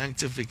of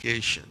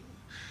sanctification.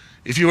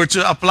 If you were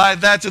to apply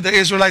that to the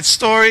Israelite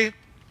story,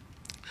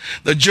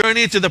 the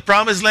journey to the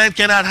promised land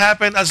cannot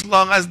happen as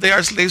long as they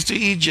are slaves to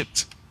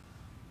Egypt.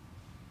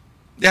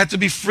 They had to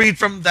be freed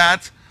from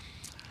that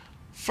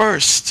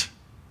first.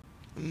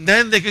 And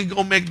then they can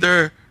go make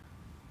their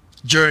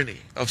journey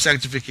of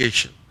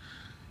sanctification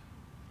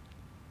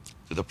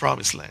to the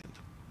promised land.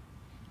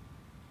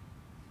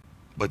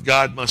 But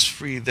God must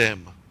free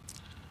them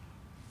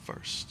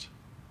first.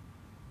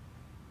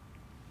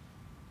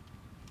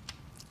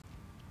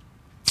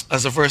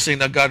 That's the first thing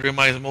that God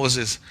reminds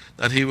Moses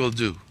that he will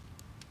do.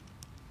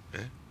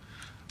 Okay?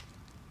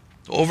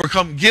 To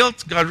overcome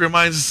guilt, God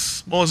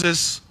reminds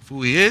Moses of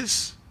who he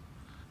is,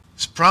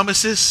 his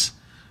promises,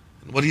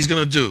 and what he's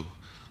going to do.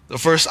 The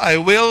first I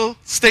will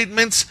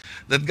statements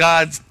that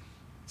God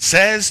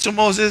says to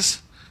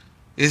Moses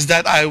is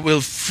that I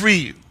will free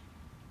you.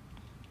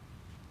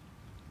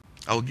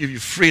 I will give you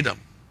freedom,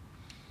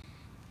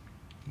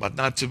 but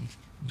not to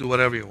do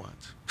whatever you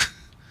want.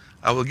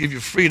 I will give you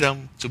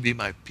freedom to be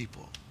my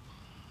people.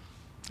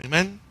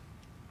 Amen?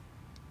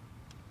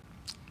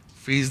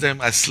 Frees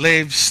them as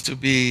slaves to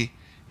be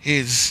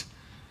his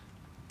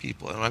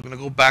people. And I'm going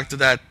to go back to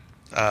that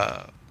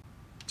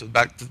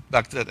back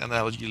to that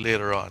analogy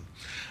later on.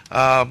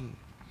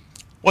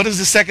 What is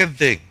the second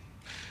thing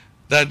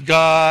that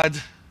God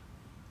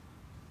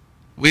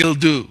will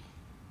do?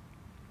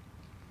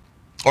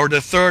 Or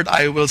the third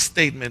I will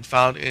statement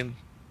found in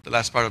the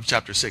last part of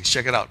chapter 6.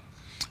 Check it out.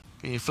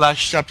 Can you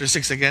flash chapter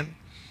 6 again?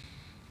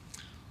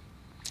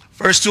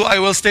 First two I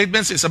will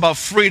statements is about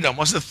freedom.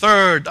 What's the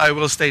third I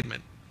will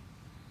statement?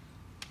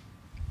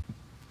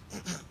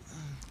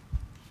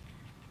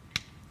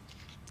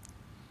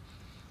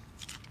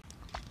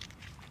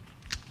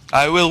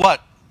 I will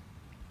what?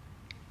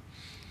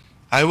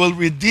 I will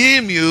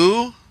redeem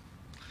you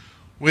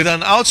with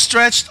an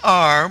outstretched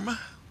arm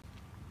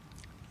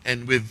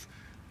and with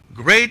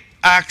great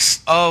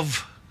acts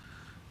of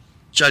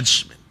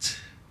judgment.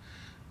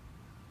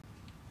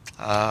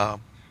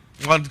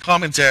 One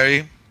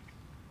commentary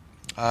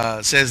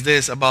says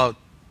this about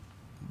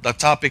the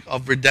topic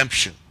of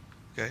redemption.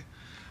 Okay,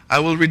 I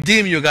will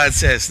redeem you, God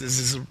says. This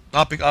is a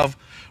topic of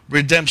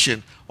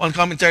redemption. One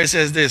commentary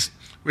says this: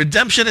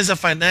 redemption is a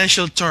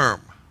financial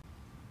term.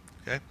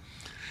 Okay,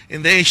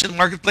 in the ancient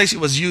marketplace, it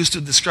was used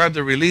to describe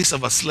the release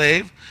of a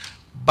slave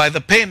by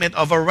the payment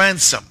of a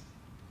ransom.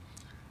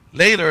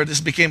 Later,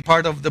 this became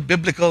part of the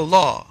biblical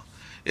law.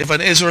 If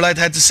an Israelite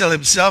had to sell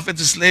himself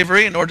into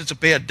slavery in order to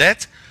pay a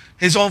debt,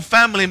 his own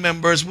family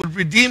members would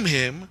redeem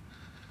him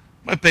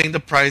by paying the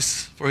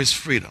price for his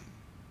freedom.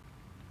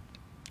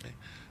 Okay.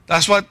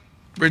 That's what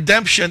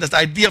redemption, that's the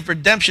idea of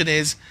redemption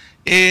is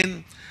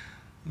in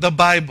the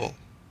Bible.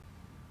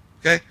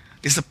 Okay?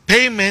 It's a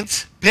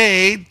payment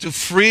paid to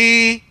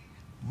free,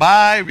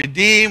 buy,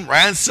 redeem,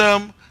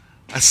 ransom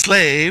a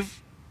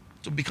slave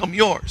to become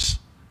yours.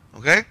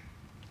 Okay?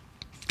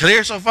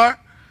 Clear so far?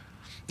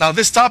 Now,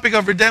 this topic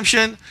of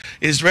redemption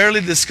is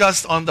rarely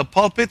discussed on the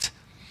pulpit.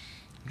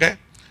 Okay?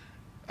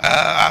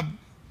 I've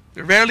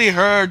rarely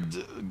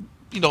heard,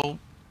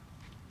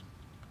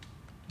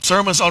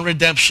 sermons on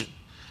redemption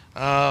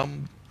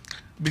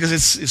because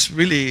it's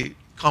really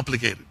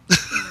complicated.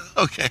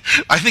 Okay,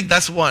 I think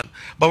that's one.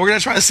 But we're going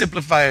to try to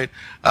simplify it.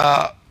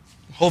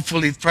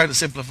 Hopefully, try to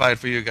simplify it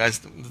for you guys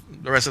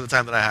the rest of the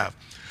time that I have.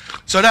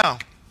 So now,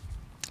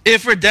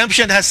 if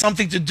redemption has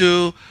something to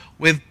do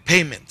with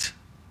payment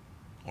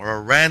or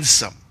a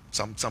ransom,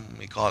 some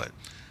may call it,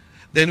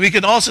 then we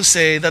can also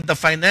say that the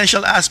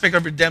financial aspect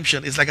of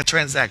redemption is like a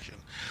transaction.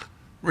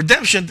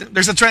 Redemption,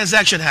 there's a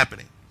transaction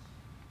happening.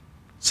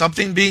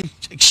 Something being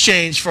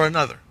exchanged for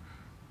another.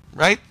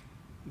 Right?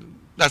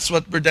 That's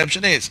what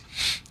redemption is.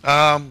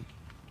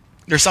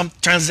 There's some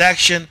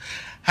transaction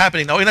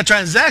happening. Now, in a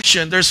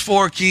transaction, there's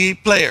four key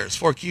players,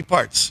 four key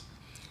parts.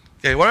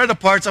 Okay, what are the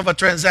parts of a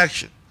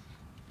transaction?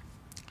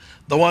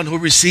 The one who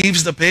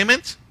receives the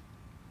payment,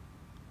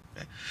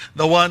 okay,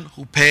 the one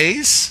who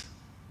pays,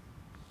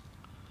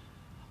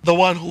 the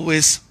one who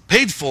is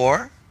paid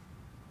for,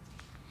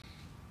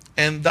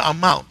 and the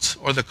amount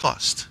or the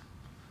cost.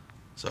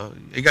 So,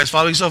 you guys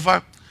following so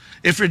far?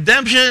 If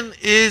redemption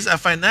is a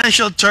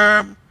financial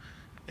term,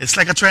 it's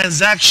like a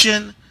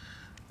transaction,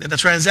 then the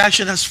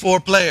transaction has four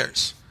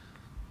players.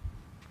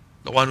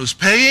 The one who's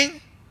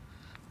paying,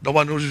 the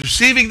one who's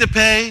receiving the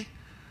pay,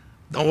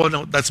 the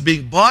one that's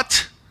being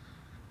bought,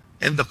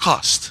 and the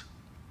cost.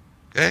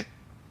 Okay?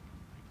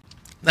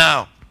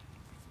 Now,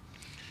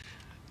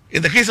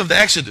 in the case of the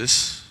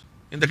Exodus,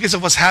 in the case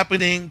of what's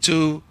happening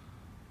to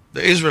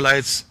the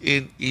Israelites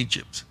in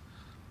Egypt,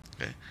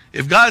 okay,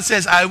 if God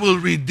says, I will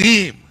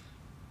redeem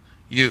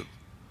you,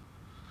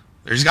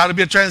 there's got to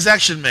be a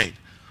transaction made.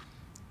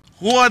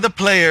 Who are the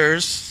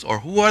players or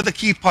who are the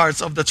key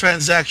parts of the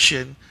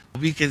transaction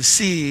we can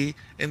see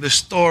in the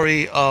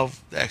story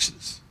of the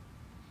Exodus?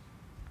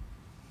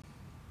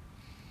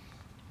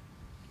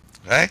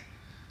 Okay?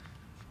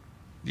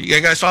 You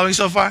guys following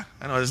so far?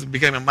 I know this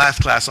became a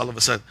math class all of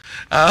a sudden.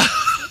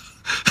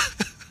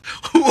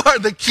 Who are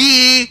the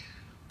key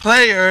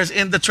players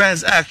in the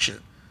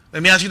transaction?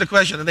 Let me ask you the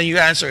question and then you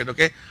answer it,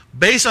 okay?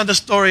 Based on the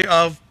story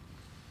of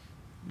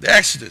the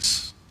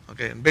Exodus,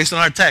 okay, and based on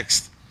our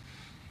text.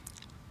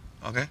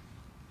 Okay?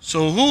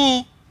 So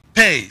who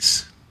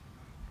pays?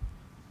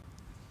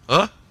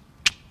 Huh?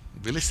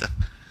 Bilis.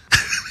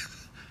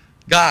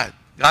 God.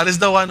 God is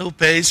the one who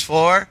pays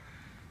for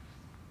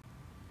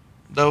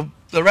the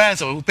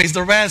ransom, who pays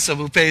the ransom,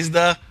 who pays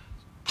the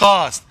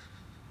cost.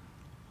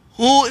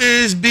 Who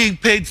is being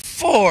paid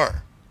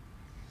for?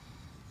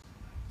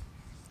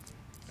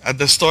 At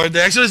the story of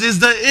the Exodus is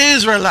the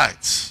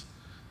Israelites.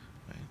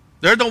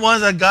 They're the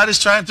ones that God is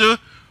trying to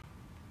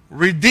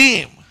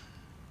redeem.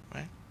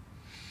 Right?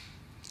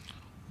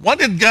 What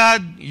did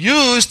God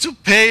use to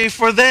pay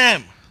for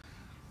them?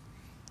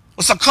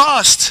 What's the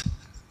cost?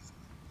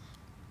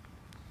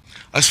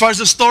 As far as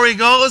the story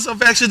goes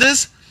of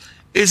Exodus,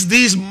 it's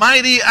these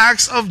mighty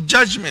acts of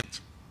judgment.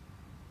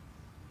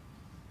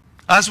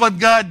 That's what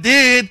God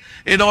did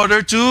in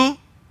order to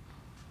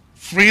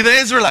free the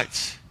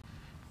Israelites.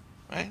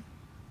 Right?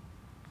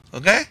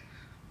 Okay?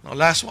 Now,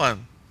 last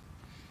one.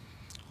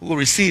 Who will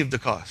receive the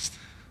cost?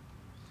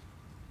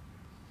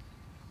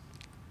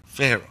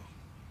 Pharaoh.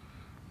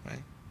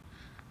 Right?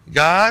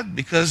 God,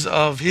 because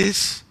of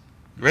his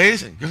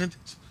grace and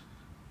goodness,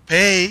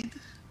 paid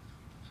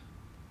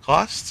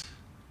cost,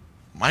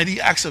 mighty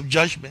acts of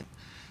judgment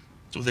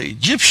to the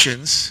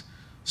Egyptians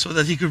so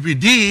that he could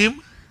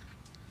redeem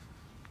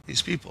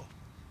his people.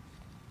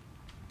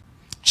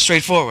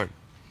 Straightforward.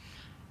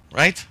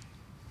 Right?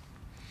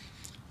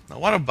 Now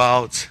what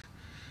about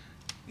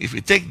if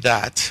we take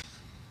that,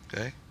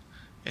 okay,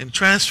 and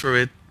transfer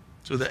it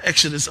to the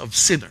exodus of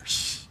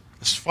sinners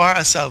as far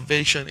as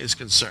salvation is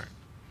concerned?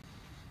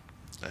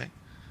 Okay?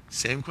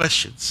 Same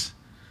questions,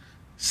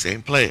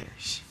 same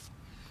players.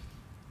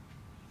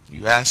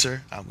 You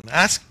answer, I'm going to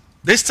ask.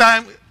 This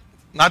time,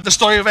 not the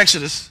story of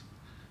Exodus.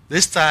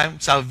 This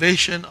time,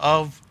 salvation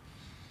of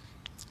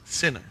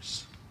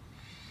sinners.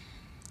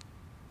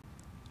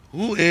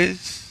 Who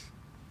is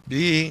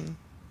being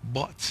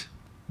bought,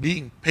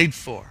 being paid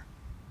for?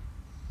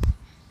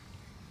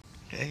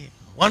 Okay,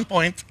 1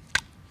 point.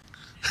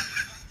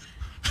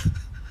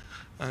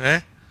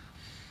 Okay.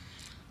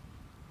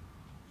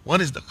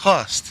 What is the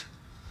cost?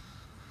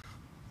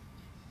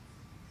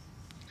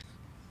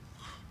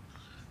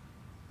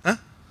 Huh?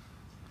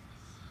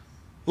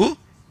 Who?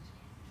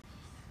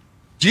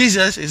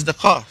 Jesus is the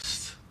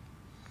cost.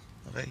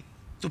 Okay.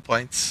 2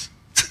 points.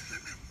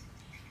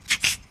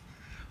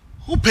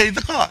 Who paid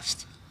the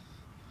cost?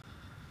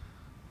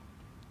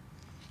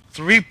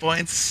 3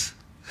 points.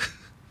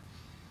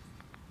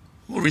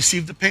 Who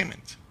received the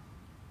payment?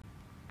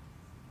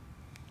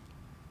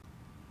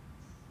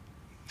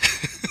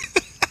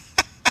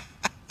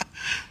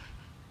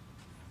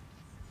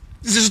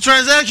 This is a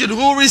transaction.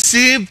 Who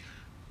received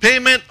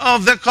payment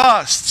of the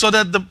cost so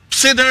that the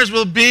sinners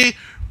will be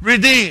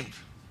redeemed?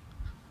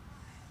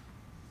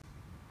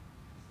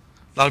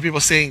 A lot of people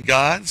saying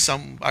God,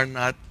 some are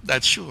not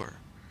that sure.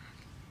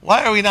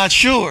 Why are we not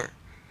sure?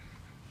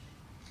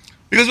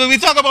 Because when we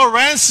talk about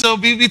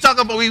ransom,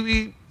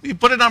 we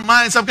put in our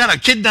mind some kind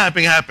of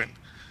kidnapping happened.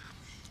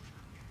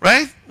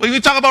 Right? When we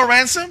talk about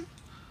ransom,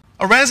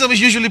 a ransom is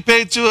usually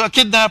paid to a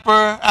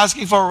kidnapper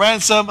asking for a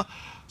ransom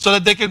so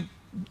that they can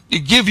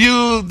give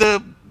you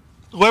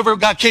whoever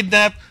got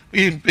kidnapped,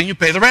 and you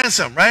pay the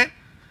ransom, right?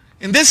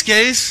 In this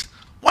case,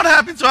 what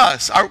happened to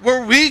us?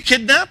 Were we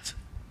kidnapped?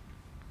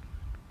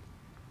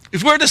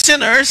 If we're the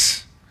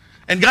sinners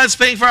and God's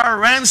paying for our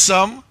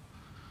ransom,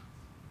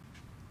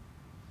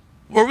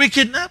 were we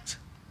kidnapped?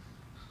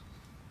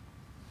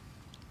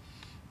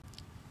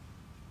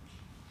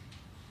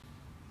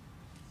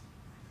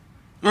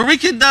 Were we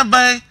kidnapped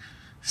by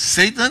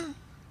Satan?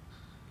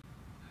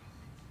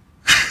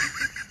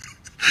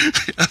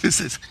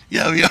 Says,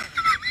 yeah, we are.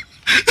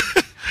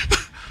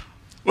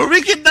 Were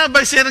we kidnapped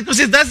by Satan? Because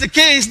if that's the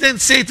case, then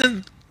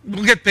Satan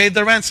will get paid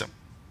the ransom.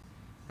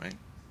 Right?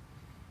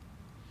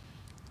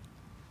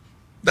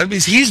 That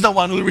means he's the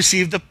one who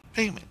received the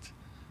payment.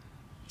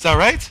 Is that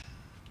right?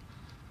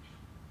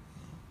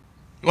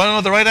 You want to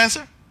know the right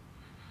answer?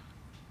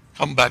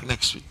 Come back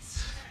next week.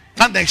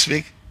 Not next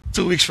week,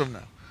 2 weeks from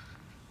now.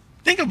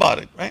 Think about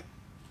it, right?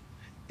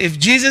 If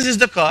Jesus is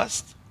the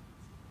cost,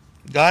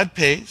 God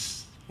pays,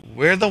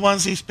 we're the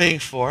ones he's paying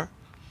for,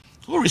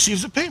 who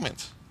receives the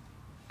payment?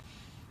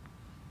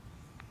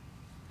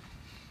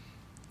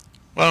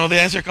 Well, the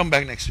answer come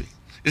back next week.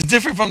 It's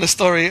different from the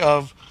story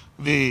of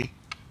the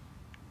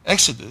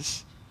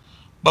Exodus,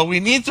 but we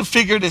need to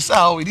figure this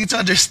out. We need to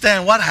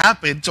understand what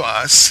happened to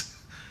us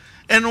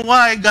and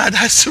why God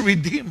has to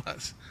redeem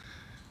us,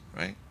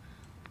 right?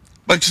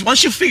 But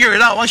once you figure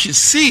it out, once you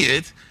see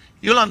it,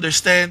 you'll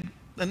understand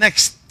the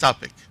next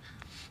topic.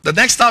 The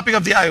next topic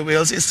of the I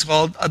wills is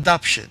called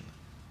adoption.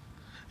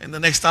 And the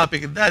next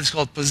topic in that is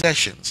called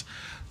possessions.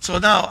 So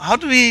now, how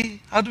do we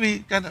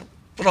kind of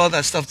put all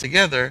that stuff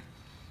together?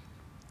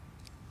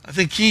 I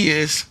think key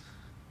is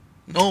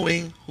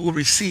knowing who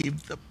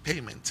received the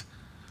payment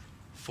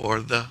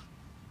for the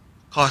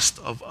cost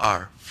of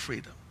our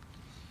freedom.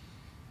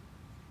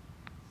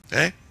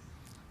 Okay?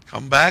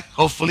 Come back.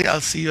 Hopefully, I'll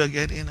see you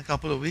again in a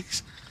couple of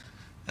weeks.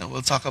 And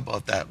we'll talk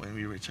about that when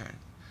we return.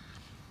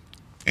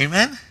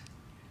 Amen?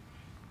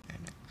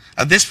 Amen.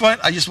 At this point,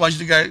 I just want you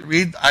to guys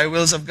read I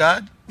wills of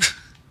God,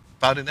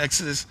 found in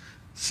Exodus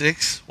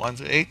 6, 1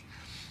 to 8.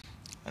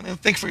 And then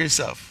think for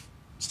yourself.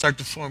 Start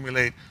to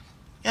formulate,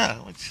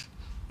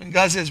 when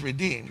God says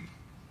redeem,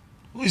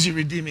 who is he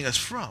redeeming us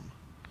from?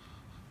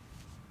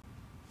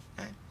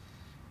 Okay.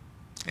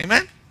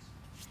 Amen?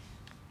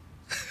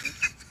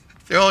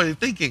 They're already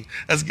thinking.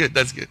 That's good,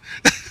 that's good.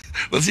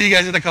 We'll see you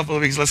guys in a couple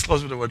of weeks. Let's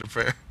close with a word of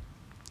prayer.